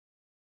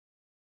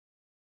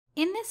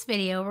In this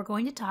video, we're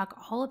going to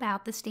talk all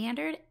about the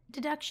standard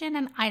deduction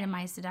and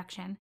itemized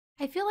deduction.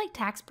 I feel like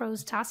tax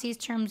pros toss these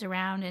terms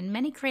around and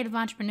many creative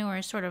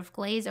entrepreneurs sort of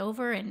glaze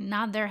over and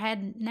nod their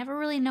head, never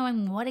really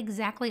knowing what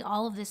exactly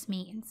all of this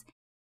means.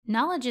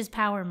 Knowledge is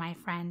power, my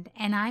friend,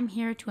 and I'm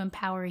here to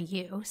empower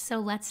you, so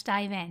let's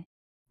dive in.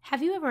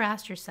 Have you ever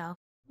asked yourself,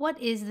 what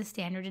is the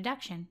standard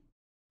deduction?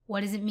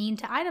 What does it mean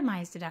to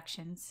itemize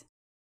deductions?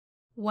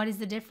 What is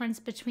the difference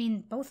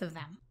between both of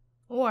them?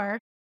 Or,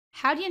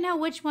 how do you know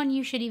which one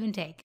you should even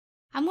take?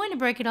 I'm going to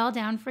break it all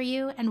down for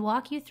you and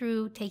walk you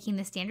through taking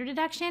the standard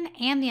deduction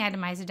and the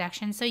itemized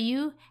deduction so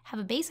you have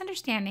a base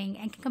understanding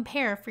and can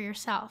compare for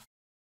yourself.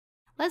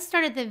 Let's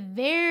start at the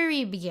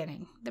very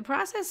beginning. The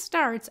process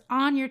starts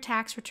on your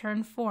tax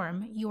return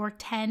form, your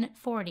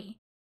 1040.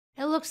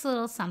 It looks a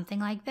little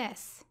something like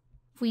this.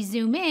 If we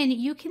zoom in,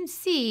 you can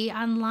see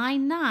on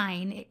line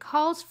 9, it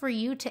calls for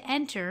you to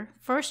enter.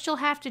 First, you'll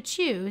have to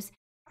choose,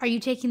 are you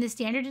taking the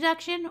standard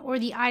deduction or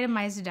the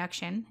itemized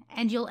deduction?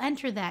 And you'll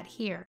enter that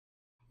here.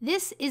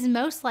 This is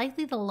most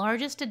likely the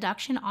largest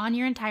deduction on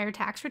your entire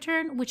tax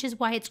return, which is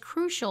why it's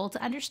crucial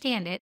to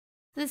understand it.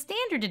 The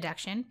standard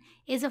deduction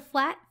is a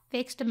flat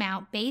fixed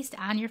amount based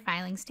on your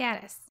filing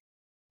status.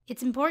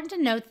 It's important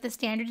to note that the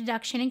standard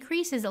deduction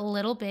increases a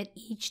little bit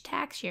each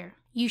tax year.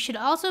 You should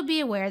also be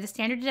aware the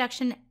standard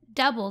deduction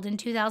doubled in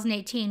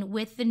 2018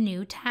 with the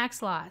new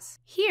tax laws.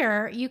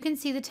 Here, you can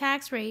see the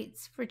tax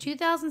rates for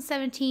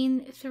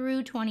 2017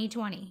 through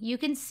 2020. You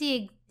can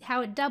see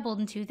how it doubled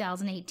in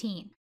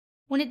 2018.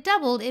 When it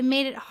doubled, it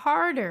made it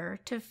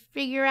harder to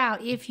figure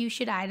out if you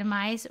should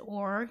itemize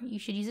or you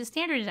should use a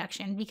standard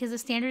deduction because the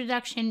standard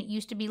deduction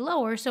used to be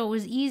lower, so it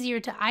was easier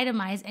to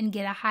itemize and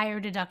get a higher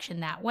deduction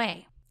that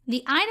way.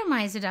 The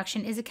itemized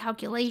deduction is a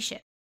calculation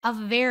of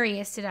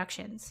various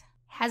deductions.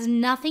 It has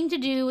nothing to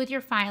do with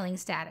your filing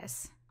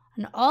status.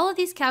 And all of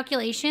these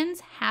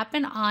calculations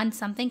happen on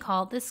something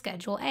called the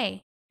Schedule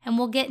A, and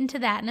we'll get into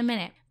that in a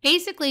minute.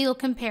 Basically, you'll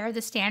compare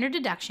the standard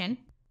deduction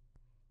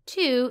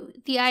to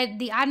the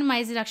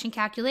itemized deduction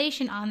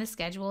calculation on the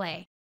Schedule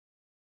A.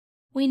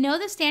 We know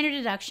the standard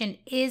deduction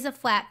is a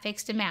flat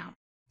fixed amount,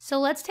 so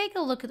let's take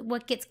a look at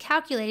what gets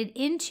calculated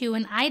into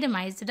an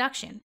itemized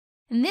deduction.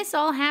 And this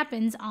all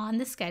happens on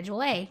the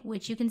Schedule A,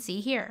 which you can see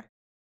here.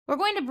 We're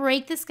going to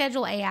break the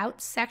Schedule A out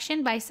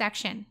section by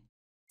section,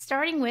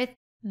 starting with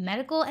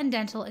medical and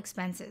dental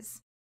expenses.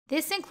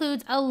 This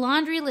includes a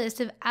laundry list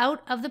of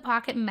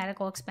out-of-the-pocket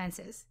medical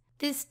expenses.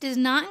 This does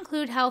not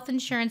include health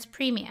insurance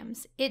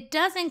premiums. It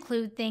does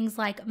include things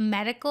like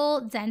medical,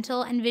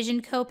 dental, and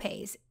vision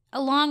copays,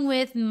 along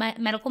with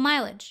medical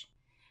mileage.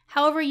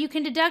 However, you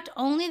can deduct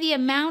only the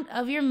amount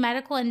of your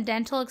medical and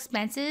dental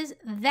expenses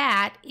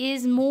that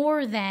is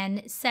more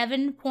than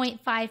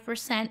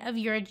 7.5% of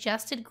your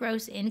adjusted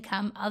gross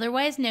income,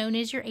 otherwise known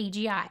as your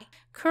AGI.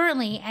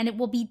 Currently, and it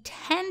will be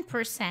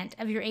 10%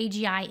 of your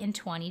AGI in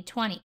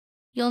 2020.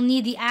 You'll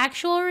need the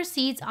actual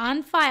receipts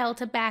on file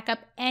to back up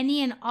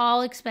any and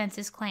all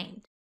expenses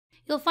claimed.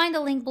 You'll find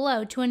a link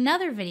below to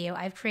another video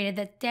I've created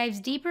that dives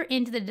deeper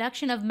into the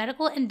deduction of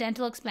medical and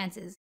dental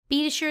expenses.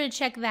 Be sure to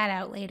check that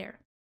out later.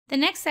 The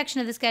next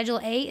section of the Schedule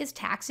A is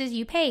taxes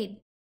you paid.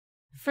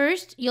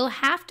 First, you'll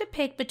have to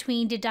pick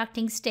between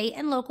deducting state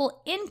and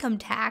local income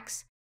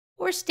tax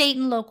or state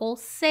and local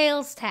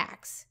sales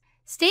tax.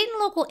 State and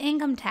local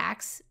income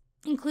tax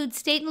includes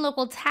state and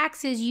local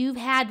taxes you've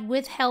had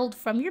withheld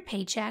from your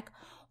paycheck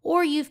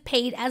or you've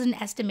paid as an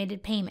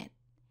estimated payment.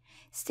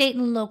 State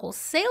and local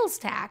sales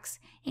tax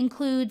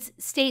includes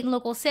state and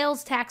local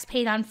sales tax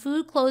paid on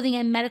food, clothing,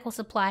 and medical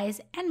supplies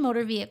and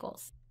motor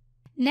vehicles.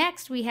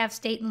 Next, we have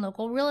state and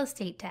local real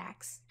estate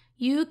tax.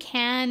 You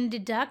can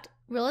deduct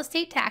real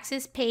estate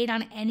taxes paid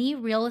on any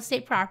real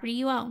estate property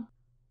you own.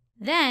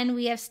 Then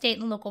we have state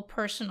and local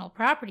personal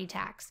property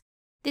tax.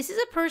 This is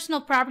a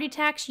personal property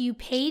tax you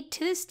paid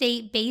to the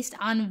state based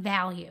on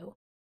value.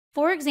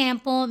 For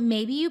example,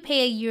 maybe you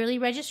pay a yearly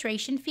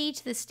registration fee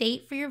to the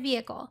state for your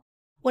vehicle.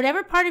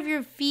 Whatever part of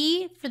your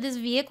fee for this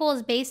vehicle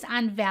is based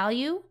on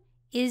value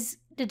is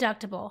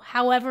deductible.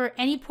 However,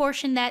 any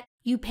portion that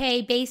you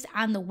pay based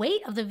on the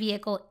weight of the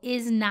vehicle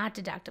is not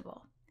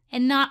deductible.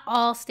 And not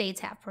all states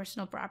have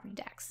personal property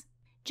tax.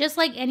 Just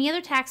like any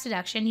other tax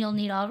deduction, you'll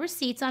need all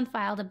receipts on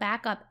file to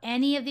back up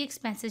any of the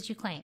expenses you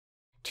claim.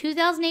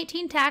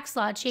 2018 tax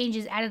law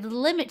changes added a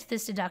limit to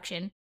this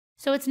deduction,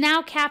 so it's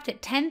now capped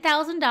at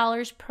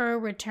 $10,000 per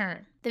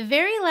return. The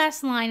very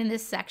last line in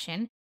this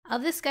section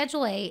of the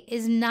Schedule A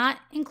is not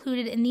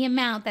included in the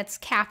amount that's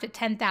capped at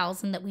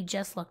 $10,000 that we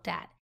just looked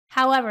at.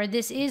 However,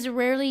 this is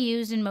rarely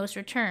used in most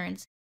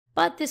returns,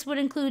 but this would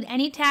include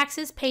any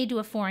taxes paid to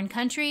a foreign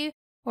country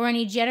or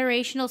any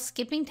generational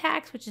skipping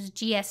tax, which is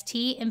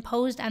GST,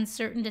 imposed on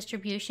certain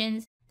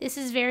distributions. This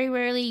is very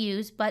rarely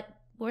used, but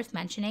worth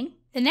mentioning.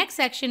 The next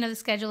section of the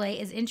Schedule A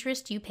is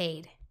interest you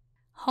paid.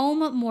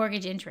 Home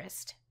mortgage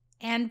interest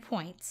and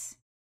points.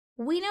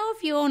 We know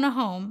if you own a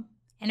home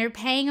and are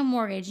paying a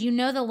mortgage, you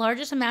know the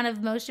largest amount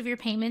of most of your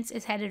payments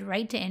is headed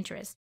right to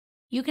interest.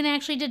 You can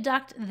actually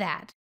deduct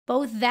that.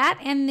 Both that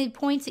and the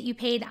points that you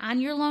paid on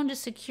your loan to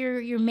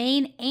secure your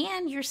main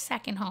and your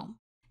second home.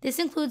 This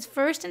includes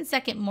first and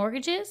second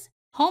mortgages,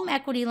 home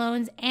equity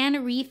loans, and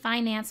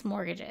refinance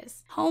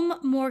mortgages. Home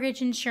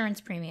mortgage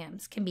insurance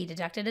premiums can be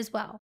deducted as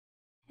well.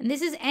 And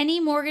this is any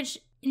mortgage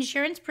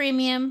insurance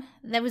premium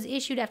that was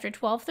issued after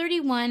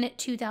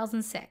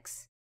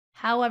 12/31/2006.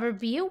 However,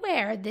 be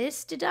aware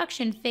this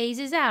deduction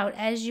phases out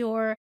as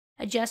your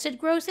adjusted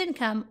gross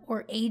income,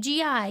 or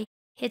AGI,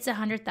 hits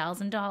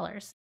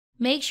 $100,000.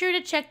 Make sure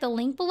to check the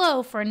link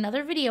below for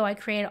another video I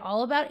created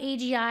all about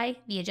AGI,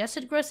 the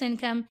adjusted gross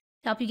income,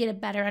 to help you get a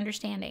better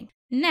understanding.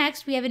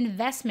 Next, we have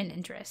investment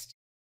interest.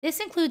 This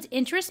includes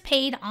interest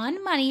paid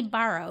on money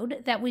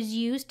borrowed that was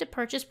used to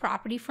purchase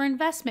property for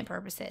investment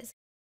purposes.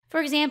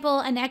 For example,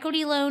 an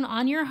equity loan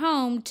on your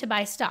home to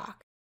buy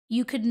stock.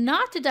 You could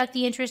not deduct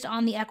the interest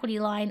on the equity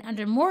line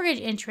under mortgage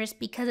interest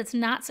because it's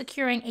not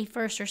securing a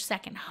first or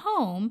second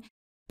home,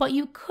 but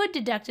you could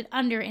deduct it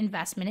under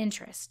investment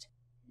interest.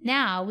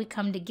 Now we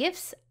come to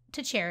gifts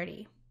to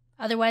charity,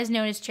 otherwise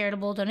known as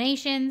charitable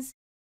donations.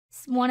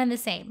 It's one and the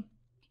same.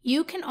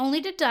 You can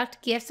only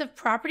deduct gifts of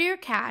property or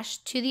cash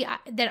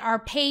that are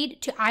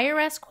paid to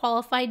IRS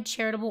qualified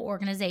charitable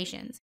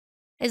organizations,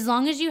 as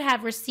long as you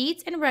have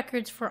receipts and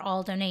records for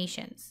all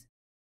donations.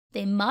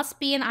 They must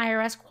be an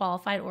IRS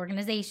qualified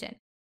organization.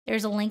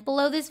 There's a link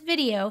below this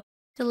video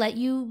to let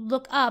you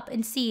look up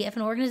and see if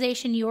an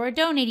organization you are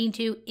donating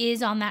to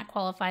is on that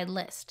qualified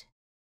list.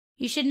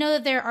 You should know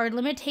that there are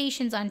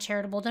limitations on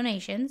charitable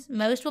donations.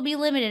 Most will be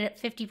limited at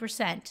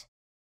 50%.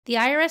 The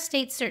IRS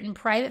states certain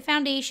private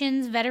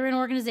foundations, veteran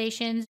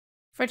organizations,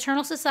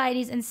 fraternal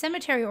societies, and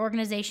cemetery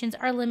organizations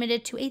are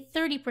limited to a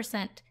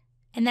 30%,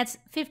 and that's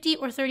 50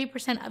 or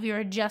 30% of your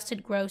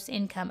adjusted gross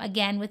income,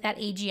 again with that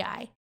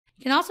AGI.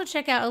 You can also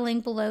check out a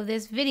link below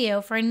this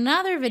video for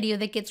another video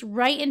that gets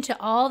right into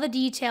all the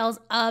details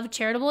of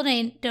charitable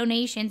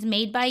donations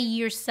made by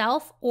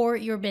yourself or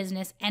your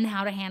business and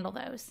how to handle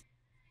those.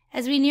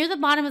 As we near the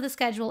bottom of the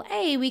Schedule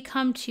A, we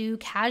come to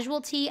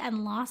casualty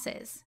and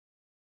losses.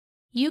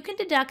 You can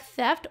deduct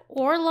theft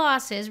or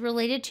losses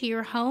related to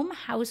your home,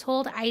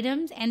 household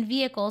items, and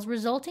vehicles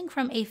resulting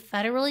from a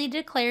federally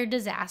declared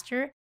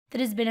disaster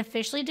that has been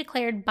officially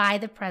declared by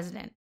the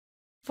President.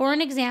 For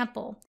an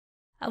example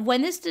of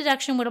when this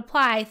deduction would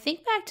apply,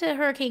 think back to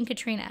Hurricane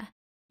Katrina.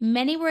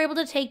 Many were able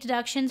to take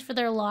deductions for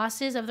their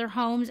losses of their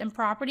homes and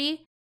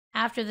property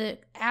after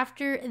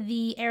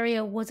the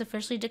area was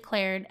officially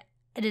declared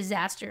a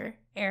disaster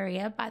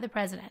area by the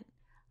President.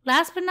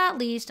 Last but not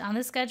least, on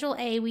the Schedule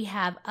A, we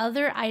have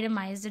other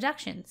itemized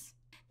deductions.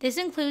 This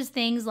includes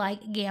things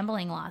like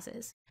gambling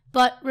losses.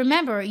 But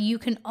remember, you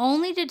can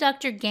only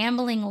deduct your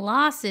gambling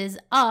losses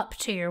up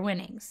to your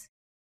winnings.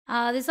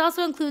 This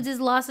also includes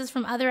losses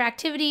from other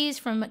activities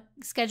from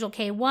Schedule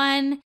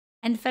K1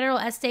 and federal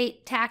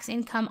estate tax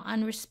income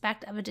on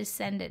respect of a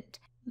descendant.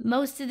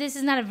 Most of this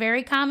is not a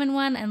very common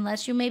one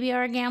unless you maybe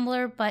are a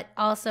gambler, but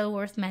also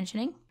worth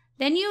mentioning.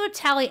 Then you would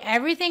tally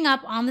everything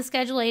up on the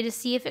Schedule A to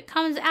see if it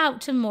comes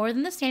out to more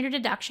than the standard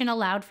deduction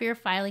allowed for your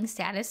filing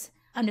status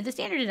under the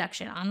standard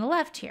deduction on the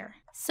left here.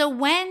 So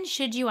when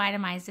should you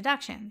itemize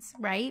deductions,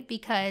 right?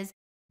 Because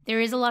there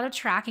is a lot of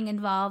tracking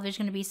involved. There's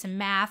going to be some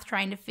math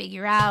trying to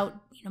figure out,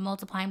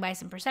 multiplying by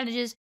some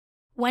percentages.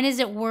 When is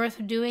it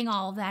worth doing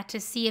all of that to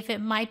see if it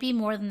might be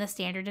more than the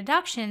standard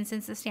deduction,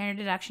 since the standard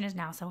deduction is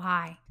now so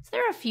high? So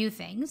there are a few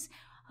things.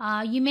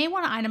 You may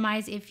want to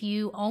itemize if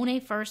you own a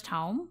first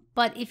home,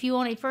 but if you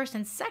own a first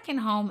and second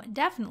home,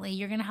 definitely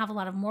you're going to have a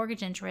lot of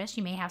mortgage interest.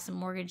 You may have some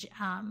mortgage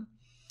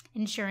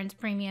insurance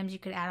premiums you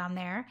could add on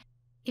there.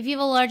 If you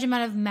have a large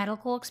amount of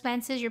medical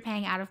expenses you're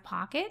paying out of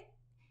pocket,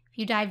 if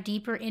you dive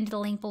deeper into the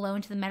link below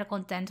into the medical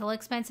and dental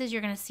expenses,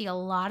 you're going to see a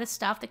lot of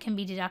stuff that can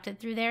be deducted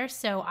through there,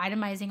 so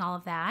itemizing all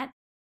of that.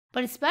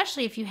 But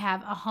especially if you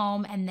have a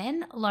home and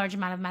then a large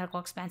amount of medical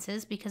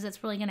expenses, because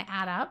it's really going to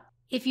add up.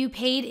 If you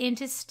paid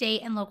into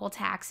state and local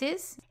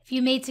taxes, if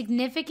you made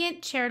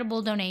significant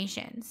charitable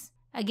donations,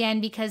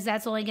 again, because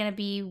that's only going to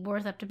be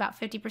worth up to about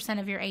 50%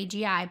 of your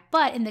AGI.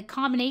 But in the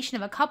combination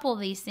of a couple of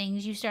these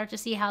things, you start to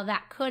see how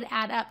that could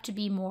add up to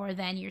be more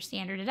than your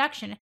standard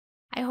deduction.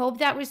 I hope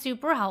that was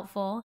super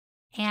helpful.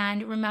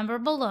 And remember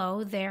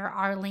below, there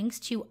are links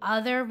to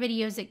other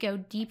videos that go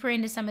deeper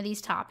into some of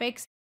these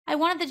topics. I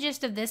wanted the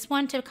gist of this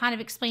one to kind of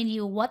explain to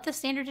you what the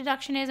standard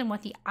deduction is and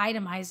what the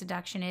itemized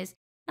deduction is.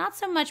 Not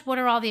so much what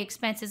are all the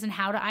expenses and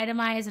how to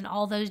itemize and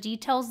all those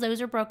details.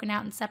 Those are broken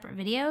out in separate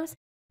videos.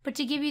 But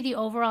to give you the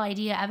overall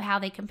idea of how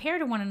they compare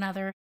to one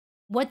another,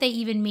 what they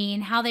even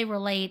mean, how they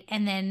relate,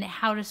 and then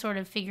how to sort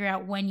of figure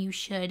out when you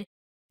should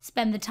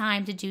spend the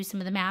time to do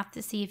some of the math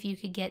to see if you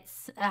could get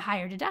a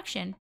higher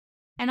deduction.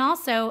 And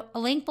also, a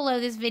link below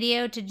this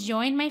video to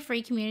join my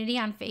free community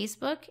on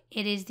Facebook.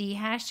 It is the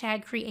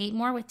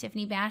 #CreateMore with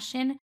Tiffany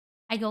Bastian.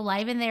 I go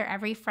live in there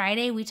every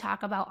Friday. We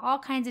talk about all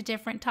kinds of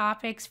different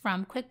topics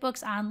from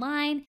QuickBooks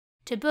Online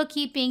to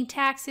bookkeeping,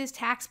 taxes,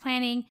 tax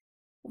planning,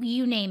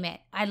 you name it.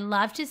 I'd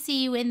love to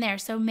see you in there.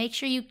 So make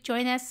sure you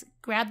join us,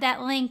 grab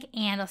that link,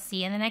 and I'll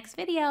see you in the next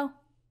video.